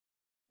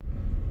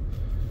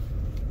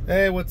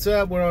Hey, what's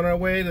up? We're on our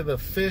way to the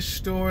fish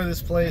store.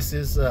 This place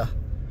is, I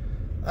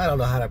don't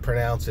know how to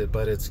pronounce it,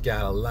 but it's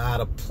got a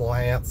lot of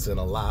plants and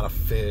a lot of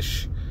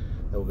fish.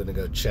 And we're gonna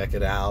go check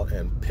it out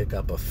and pick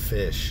up a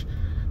fish.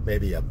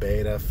 Maybe a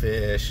betta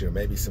fish or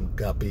maybe some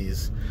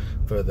guppies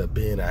for the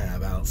bin I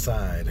have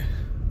outside.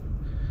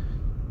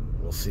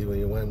 We'll see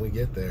when we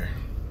get there.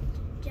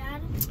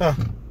 Dad, Huh?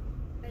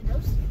 are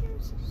those your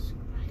subscribers?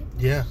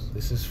 Yeah,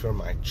 this is for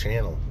my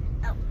channel.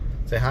 Oh.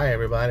 Say hi,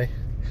 everybody.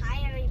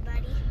 Hi,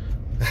 everybody.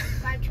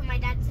 Subscribe to my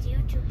dad's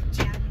YouTube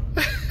channel.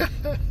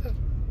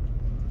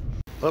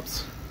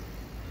 Oops.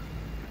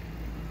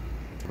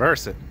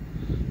 Reverse it.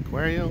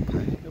 Aquarium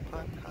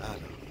Plantado.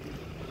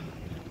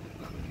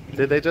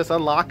 Did they just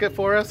unlock it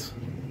for us?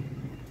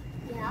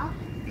 Yeah.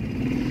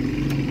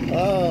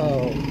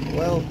 Oh,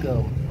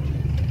 welcome.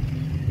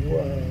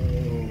 Whoa.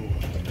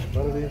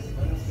 What are these?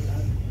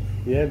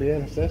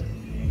 Bien, ¿usted?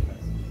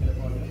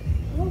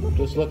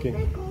 Just looking.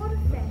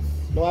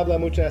 No habla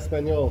mucho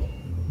español.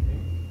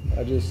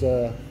 I just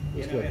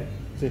looking.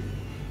 Sí.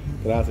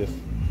 Gracias.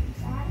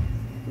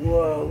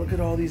 Whoa, look at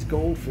all these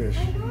goldfish.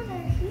 I know,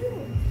 they're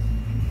huge.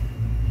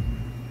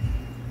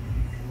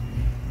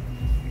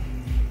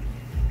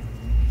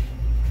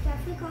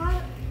 If we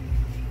got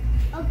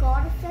a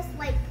goldfish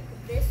like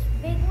this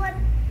big one,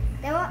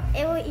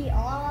 it will eat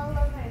all of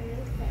our new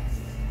fish.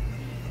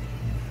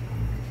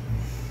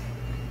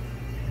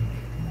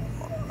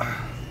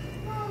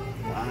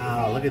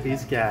 Wow, look at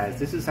these guys.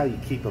 This is how you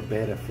keep a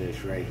betta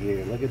fish right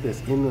here. Look at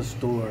this in the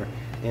store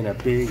in a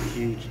big,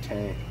 huge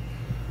tank.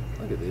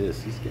 Look at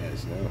this. These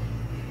guys know.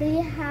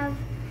 They have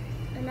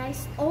a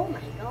nice, oh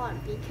my god,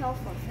 be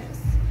careful fish.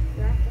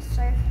 You're at the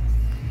surface.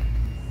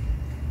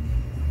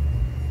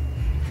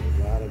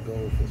 A lot of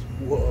goldfish.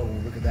 Whoa,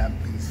 look at that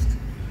beast.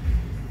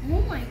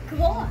 Oh my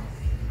god.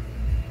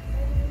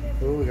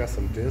 Oh, we got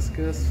some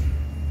discus.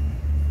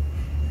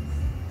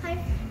 Hi.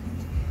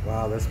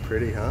 Wow, that's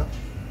pretty, huh?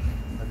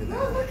 Look at that.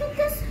 Oh, look at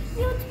this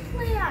huge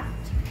plant.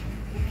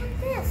 Look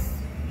at this.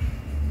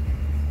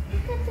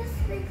 Look at this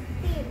big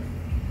thing.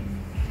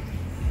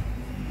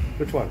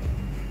 Which one?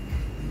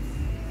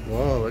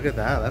 Whoa, look at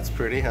that. That's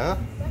pretty, huh?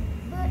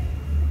 But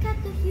look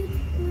at the huge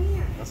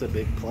plant. That's a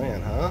big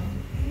plant, huh?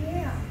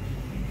 Yeah.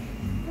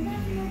 And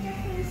there's no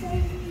different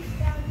sizes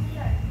down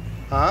here.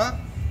 Huh?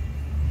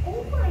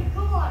 Oh my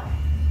god.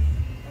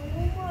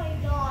 Oh my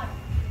god.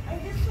 I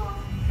just saw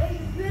a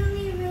really.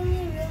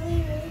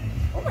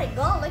 Oh my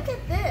god, look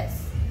at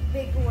this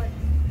big one.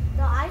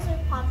 The eyes are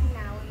popping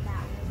out in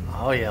that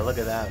one. Oh yeah, look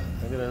at that.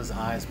 Look at those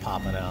eyes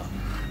popping out.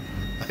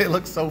 They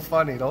look so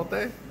funny, don't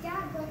they?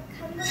 Dad, look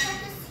at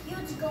this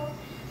huge gold,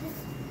 this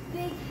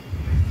big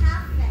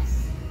catfish.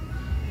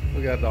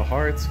 We got the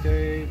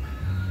hardscape,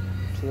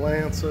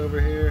 plants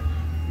over here.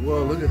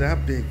 Whoa, look at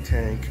that big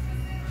tank.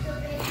 The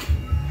big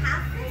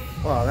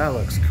catfish. Wow, that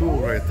looks cool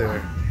right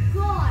there.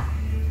 God,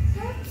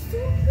 that's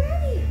so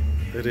pretty.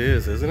 It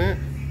is, isn't it?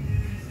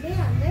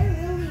 Man, they're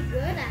really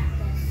good at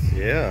this.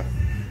 Yeah.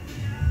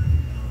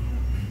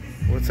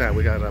 What's that?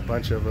 We got a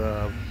bunch of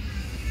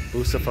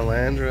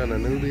Bucephalandra and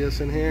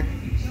Anubias in here. It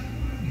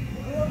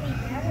will be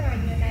better in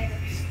the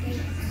United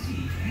States.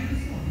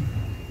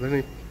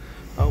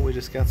 Oh, we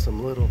just got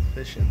some little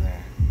fish in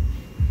there.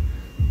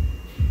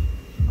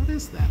 What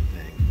is that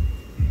thing?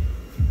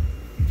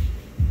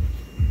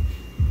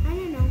 I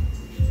don't know.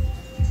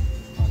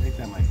 I think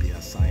that might be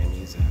a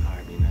Siamese, a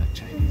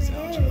Chinese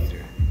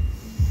alligator.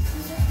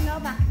 There's just snow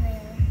back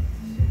there.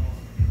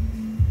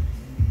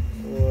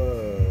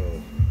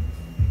 Whoa.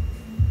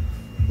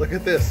 Look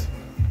at this.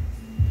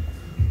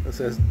 It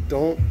says,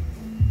 don't,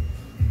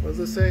 what does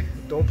it say?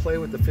 Don't play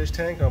with the fish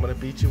tank or I'm going to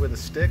beat you with a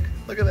stick.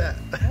 Look at that.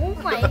 Oh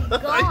my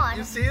god.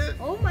 You see it?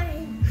 Oh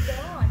my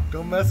god.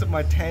 Don't mess with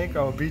my tank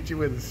or I'll beat you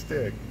with a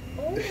stick.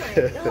 Oh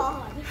my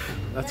god.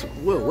 That's,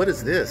 whoa, what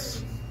is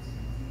this?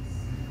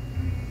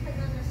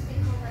 Another stick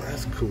over there.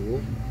 That's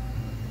cool.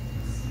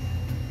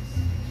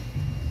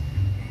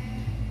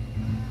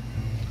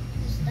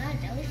 Is that a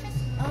jellyfish?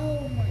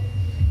 Oh my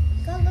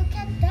god, look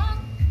at that.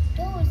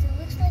 Those, it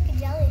looks like a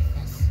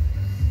jellyfish.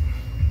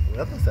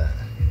 What was that?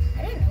 I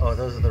don't know. Oh,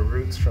 those are the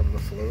roots from the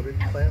floated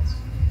plants?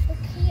 Look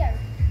here.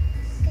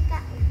 Look at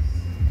that one.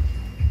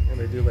 And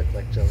they do look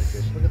like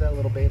jellyfish. Look at that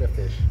little betta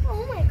fish.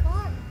 Oh my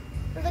god.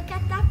 Look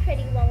at that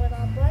pretty one with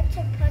a bunch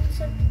of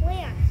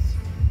plants.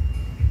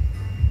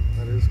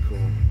 That is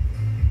cool.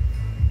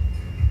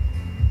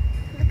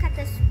 Look at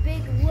this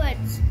big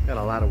woods. Got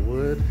a lot of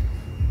wood,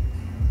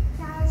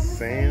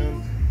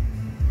 sand,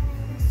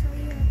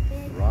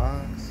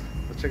 rocks.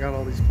 Let's check out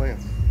all these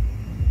plants.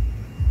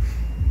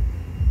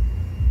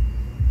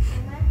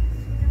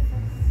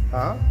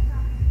 Huh?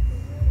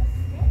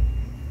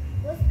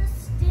 What's the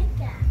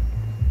stick at?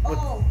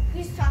 Oh,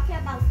 he's talking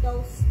about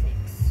those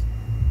sticks.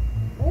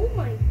 Oh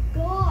my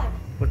god.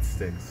 What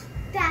sticks?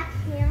 That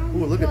can.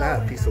 Ooh, look at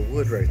that piece of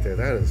wood right there.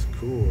 That is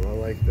cool. I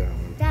like that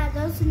one. Dad,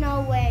 there's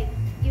no way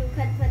you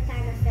could put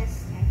that in a fish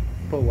tank.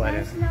 Put what in?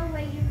 There's no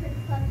way you could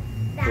put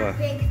that What?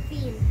 big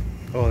theme.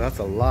 Oh, that's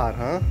a lot,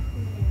 huh? Yeah.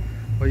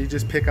 Well, you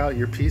just pick out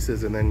your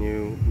pieces and then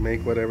you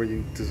make whatever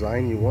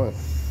design you want.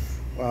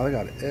 Wow, they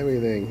got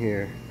everything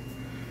here.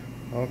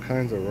 All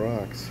kinds of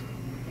rocks.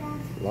 Yeah.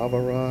 Lava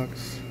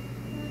rocks,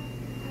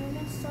 I'm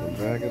gonna show you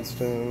dragon this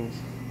stones.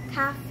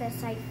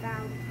 cactus I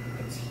found.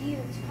 It's huge.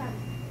 Come.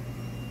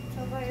 It's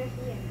over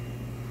here.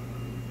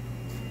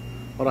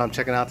 Hold on, I'm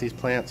checking out these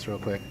plants real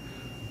quick.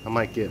 I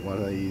might get one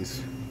of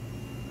these.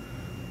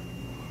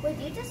 Wait,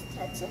 you just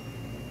touch it?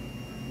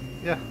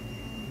 Yeah.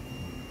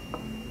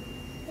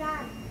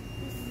 Dad,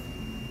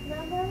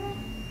 remember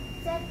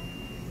that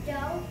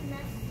don't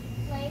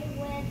play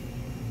with,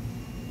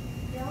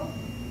 don't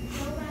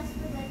mess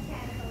with the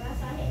tentacle.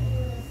 That's how I hit you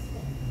with a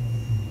stick.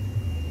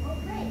 Oh,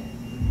 great.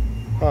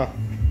 Huh.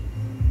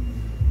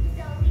 He's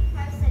the only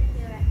person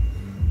here.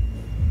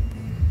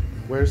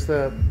 Where's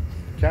the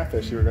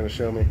catfish you were going to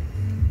show me?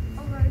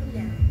 Over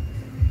here.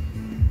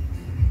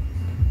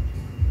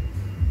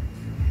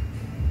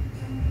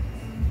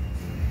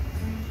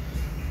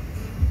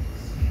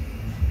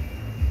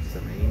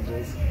 Some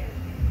angels.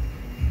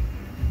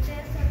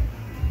 There's a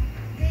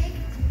big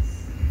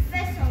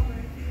fish over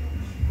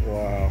here.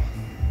 Wow.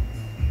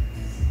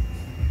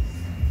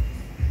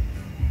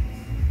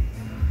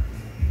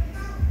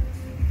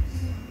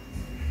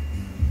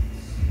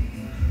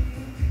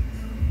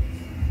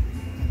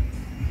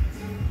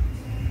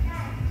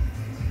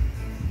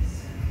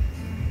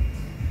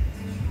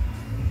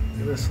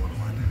 Look at this little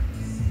one.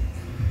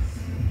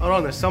 Hold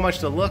on, there's so much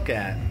to look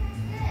at.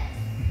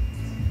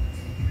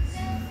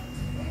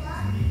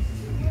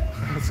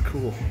 That's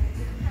cool.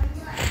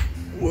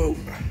 Whoa.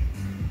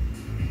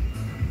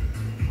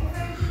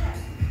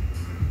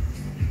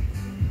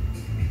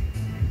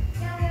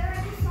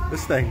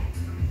 This thing,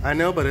 I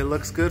know, but it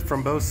looks good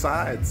from both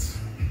sides.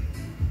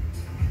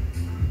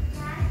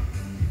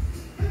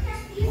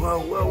 Whoa,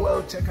 whoa,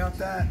 whoa, check out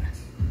that.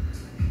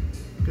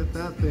 Look at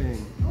that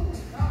thing.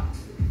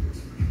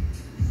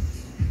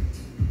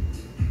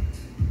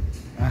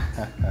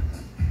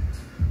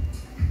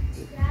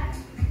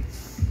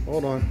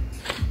 Hold on.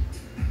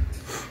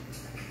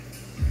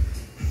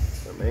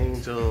 Some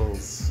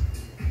angels.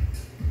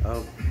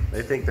 Oh,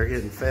 they think they're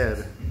getting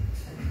fed.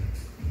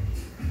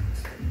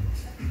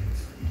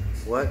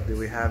 What do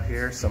we have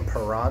here? Some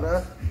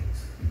piranha?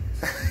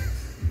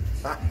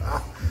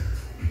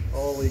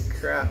 Holy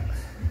crap.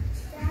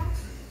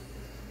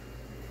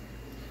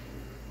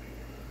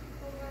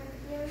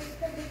 Here's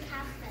the big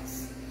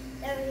cactus.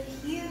 They're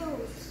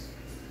huge.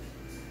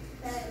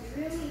 They're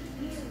really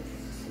huge.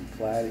 Some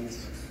platies.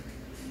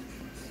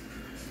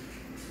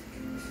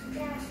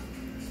 Yeah.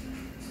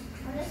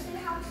 I want to see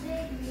how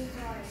big these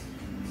are.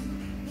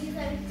 These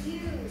are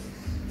huge.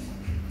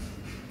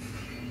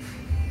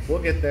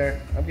 We'll get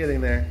there. I'm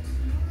getting there.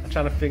 I'm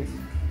trying to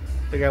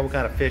figure out what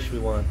kind of fish we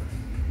want.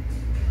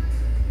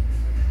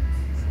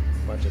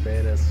 Bunch of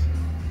bettas.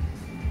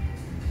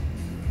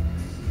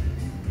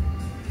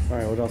 All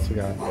right, what else we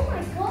got? Oh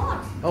my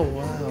god. Oh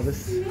wow,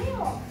 this.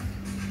 Snail.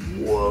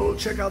 Whoa,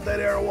 check out that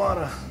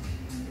arowana.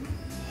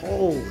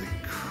 Holy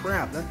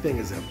crap, that thing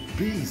is a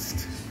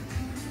beast.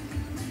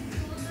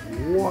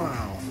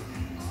 Wow.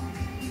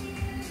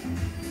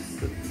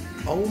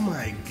 Oh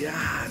my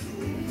god.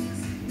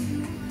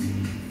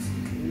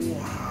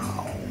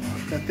 Wow.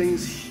 That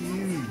thing's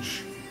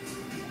huge.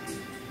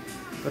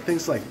 That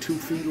thing's like 2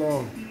 feet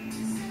long.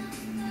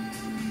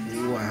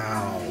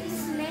 Wow.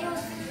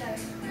 Snails here.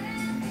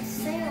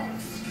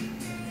 Snails.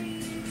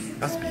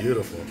 That's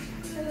beautiful.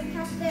 And look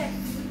at this.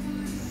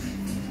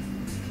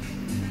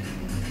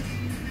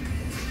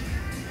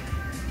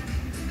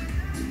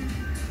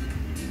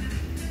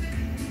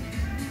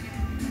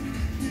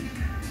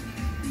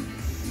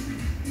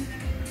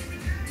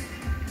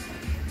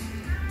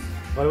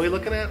 What are we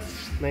looking at?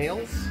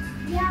 Snails?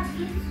 Yeah,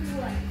 these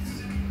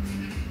ones.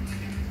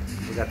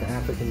 We got the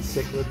African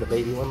cichlid, the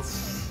baby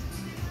ones.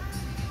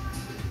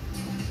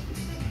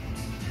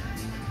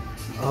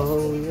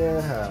 Oh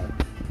yeah.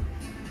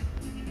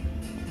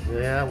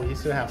 Yeah, we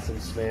used to have some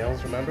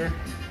snails, remember?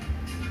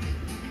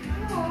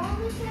 Oh,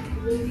 look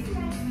at these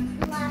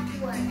nice black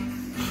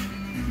ones.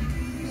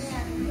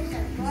 Yeah, these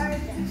are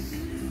gorgeous.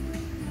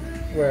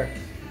 Where?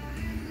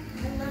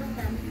 I love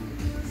them.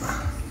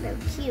 They're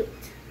cute.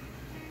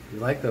 You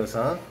like those,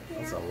 huh?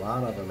 There's a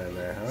lot of them in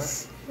there, huh?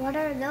 What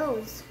are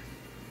those?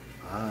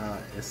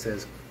 It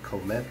says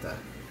cometa.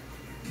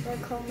 They're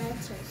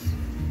cometas.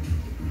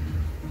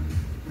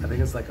 I think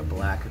it's like a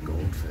black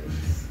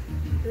goldfish.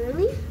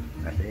 Really?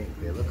 I think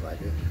they look like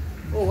it.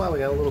 Oh wow, we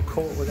got a little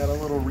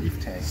reef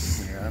tank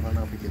here. I don't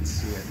know if you can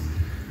see it.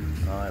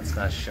 Oh, it's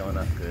not showing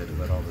up good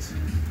with all this.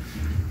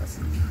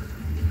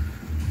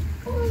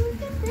 Oh,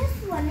 look at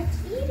this one. It's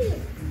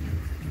eating.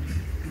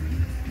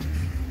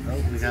 Oh,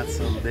 we got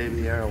some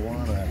baby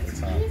arowana at the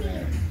top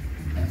there.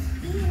 It's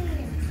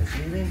eating. It's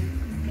eating?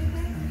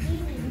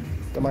 Eating.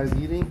 Somebody's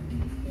eating?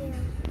 Yeah.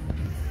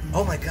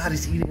 Oh my god,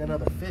 he's eating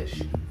another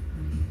fish.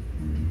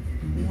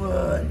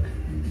 What?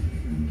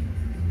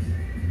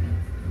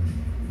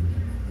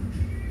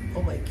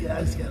 Oh my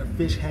god, he's got a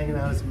fish hanging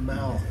out his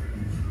mouth.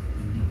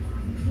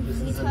 Is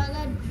he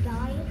trying to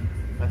die?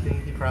 I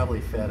think he probably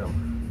fed him.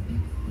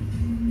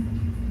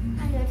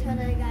 I'm gonna tell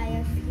the guy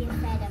if he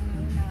fed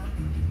him.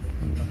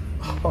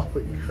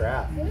 Holy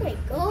crap. Oh my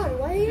god,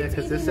 why are you Yeah,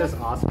 because this says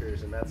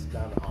Oscars, and that's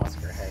got an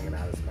Oscar hanging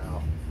out his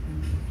mouth.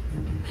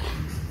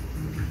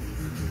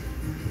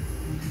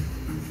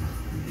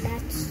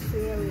 That's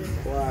really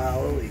nice.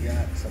 Wow, what do we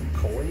got? Some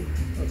koi?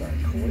 Those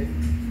aren't koi.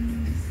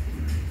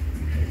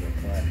 Those are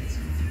plants.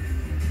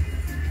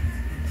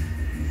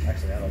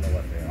 Actually, I don't know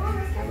what they Oh, are.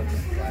 look They at look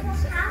this like little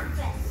flat.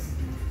 catfish.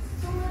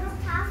 It's a little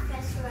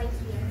catfish right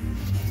here.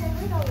 It's a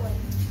little one.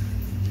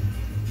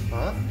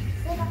 Huh?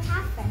 Little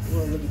catfish.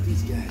 Whoa, look at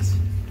these guys.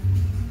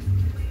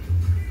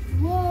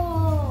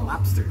 Whoa.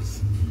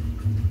 Lobsters.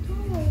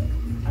 Whoa.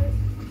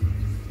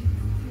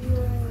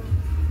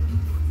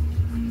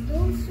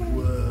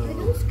 Are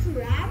those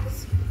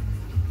crabs?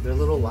 They're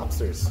little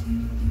lobsters.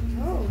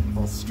 Oh.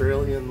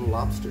 Australian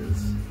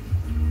lobsters.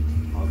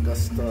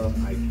 Augusta,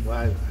 I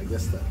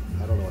guess that,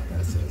 I don't know what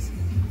that says.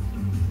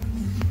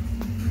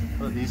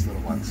 What are these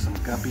little ones? Some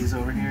guppies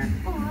over here?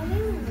 Oh,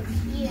 they look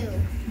cute.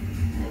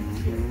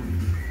 They're cute.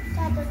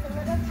 Dad, there's a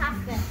little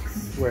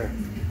catfish. Where?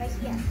 Right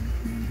here.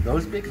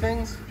 Those big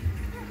things?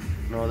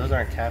 No, those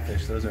aren't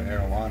catfish, those are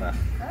arowana.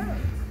 Oh.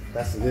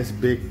 That's this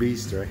big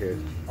beast right here.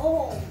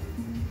 Oh.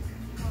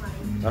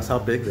 That's how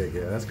big they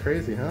get. That's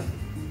crazy, huh?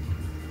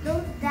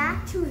 Go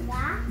that to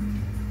that.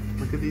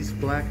 Look at these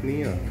black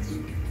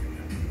neons.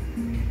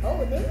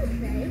 Oh, they look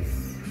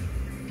nice.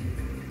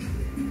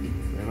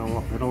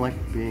 They don't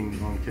like being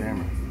on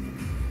camera.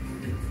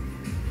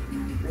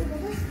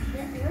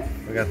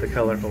 We got the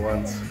colorful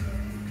ones,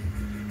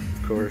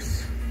 of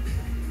course.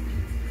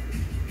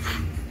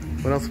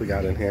 What else we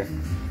got in here?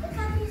 Look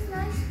at these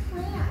nice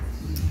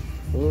plants.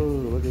 Oh,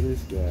 look at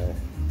this guy.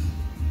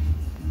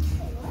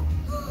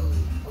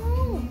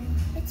 Oh,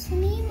 it's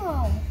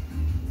Nemo.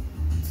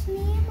 It's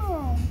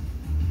Nemo.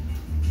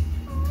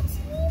 Oh, it's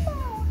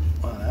Nemo.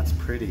 Wow, that's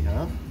pretty,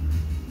 huh?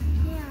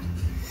 Yeah.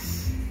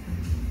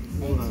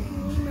 Whoa. It's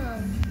Nemo.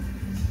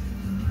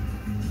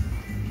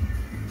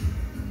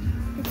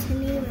 It's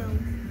Nemo.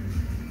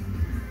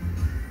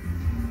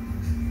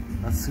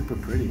 That's super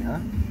pretty, huh?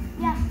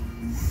 Yeah.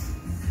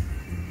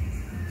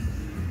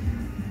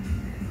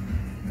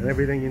 And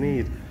everything you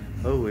need.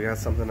 Oh, we got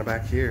something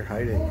back here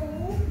hiding.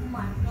 Oh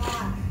my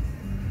god.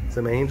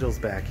 Some angels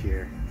back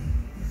here.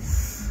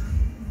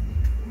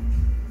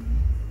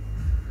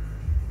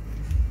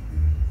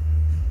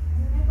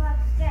 I'm gonna go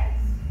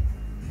upstairs.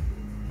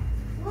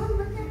 Oh,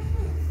 look at this.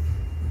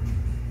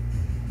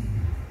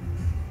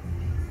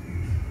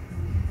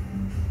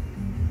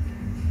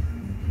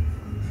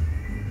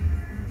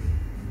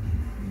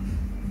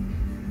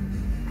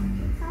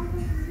 How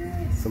was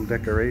this? Some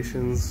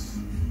decorations.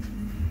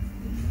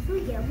 Can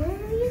we get one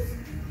of these?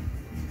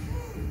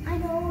 I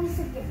know we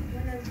should get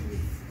one of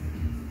these.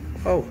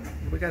 Oh,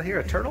 we got here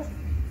a turtle?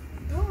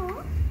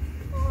 Oh,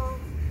 oh,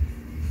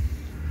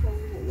 oh,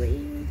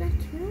 wait,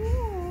 that's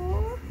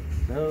you.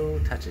 No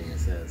touching, it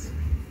says.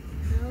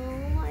 No,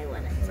 I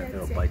want to What if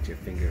it'll bite your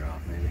finger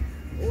off, maybe?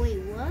 Wait,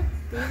 what?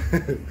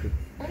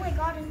 Oh my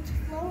god, it's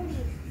floating.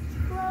 It's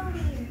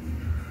floating.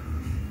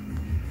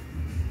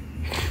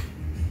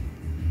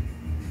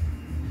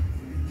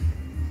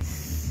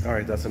 All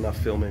right, that's enough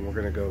filming. We're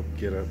gonna go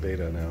get a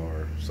betta now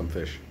or some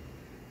fish.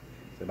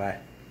 Say bye.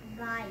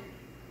 Bye.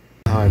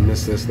 Oh, I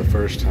missed this the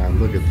first time.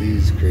 Look at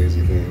these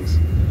crazy things.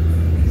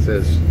 It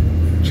says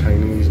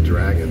Chinese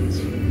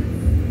dragons.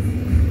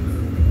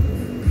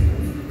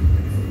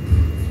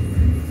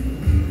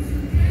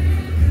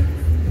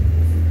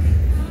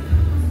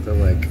 They're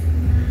like,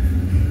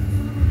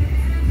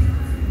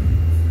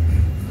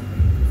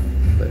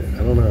 I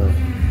don't know.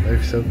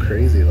 They're so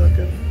crazy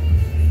looking.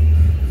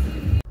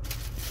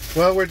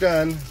 Well, we're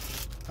done.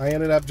 I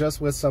ended up just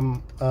with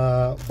some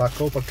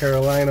Bacopa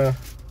Carolina,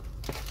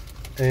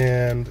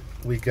 and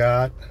we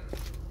got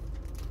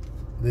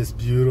this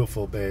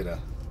beautiful betta.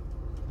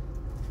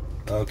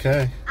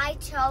 Okay. I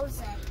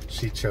chose it.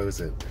 She chose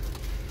it.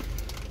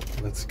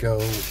 Let's go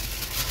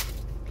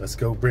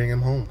bring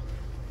him home.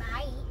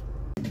 Bye.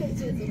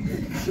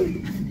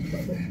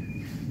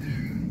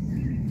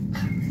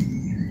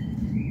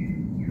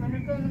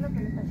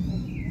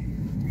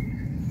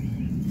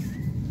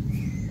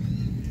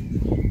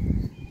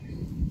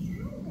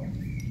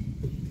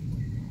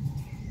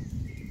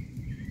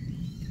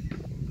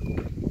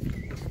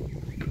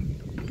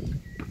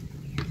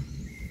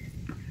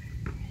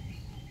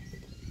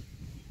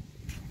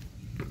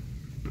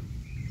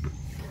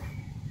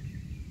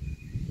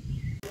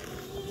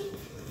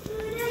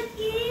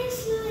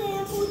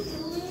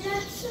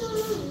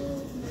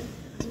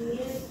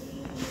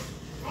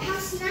 I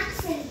have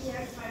snacks in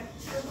here for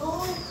the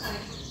bowling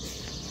cart.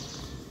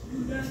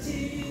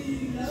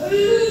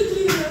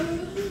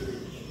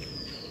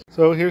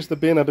 So here's the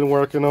bin I've been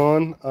working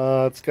on.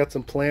 It's got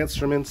some plants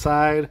from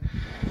inside.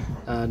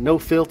 No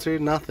filter,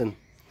 nothing.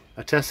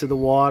 I tested the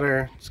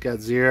water. It's got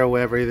zero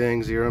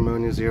everything, zero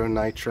ammonia, zero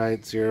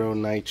nitrite, zero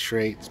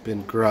nitrate. It's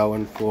been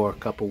growing for a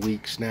couple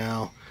weeks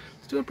now.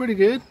 It's doing pretty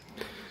good.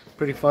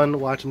 Pretty fun to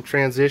watch them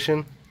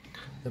transition.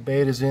 The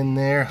bait is in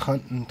there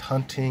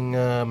hunting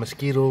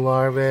mosquito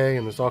larvae,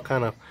 and there's all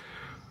kind of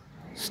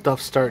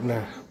stuff starting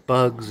to,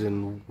 bugs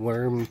and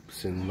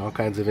worms and all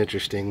kinds of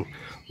interesting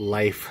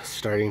life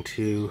starting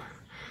to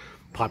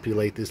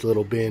populate this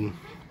little bin.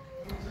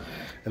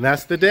 And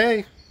that's the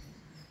day.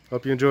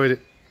 Hope you enjoyed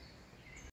it.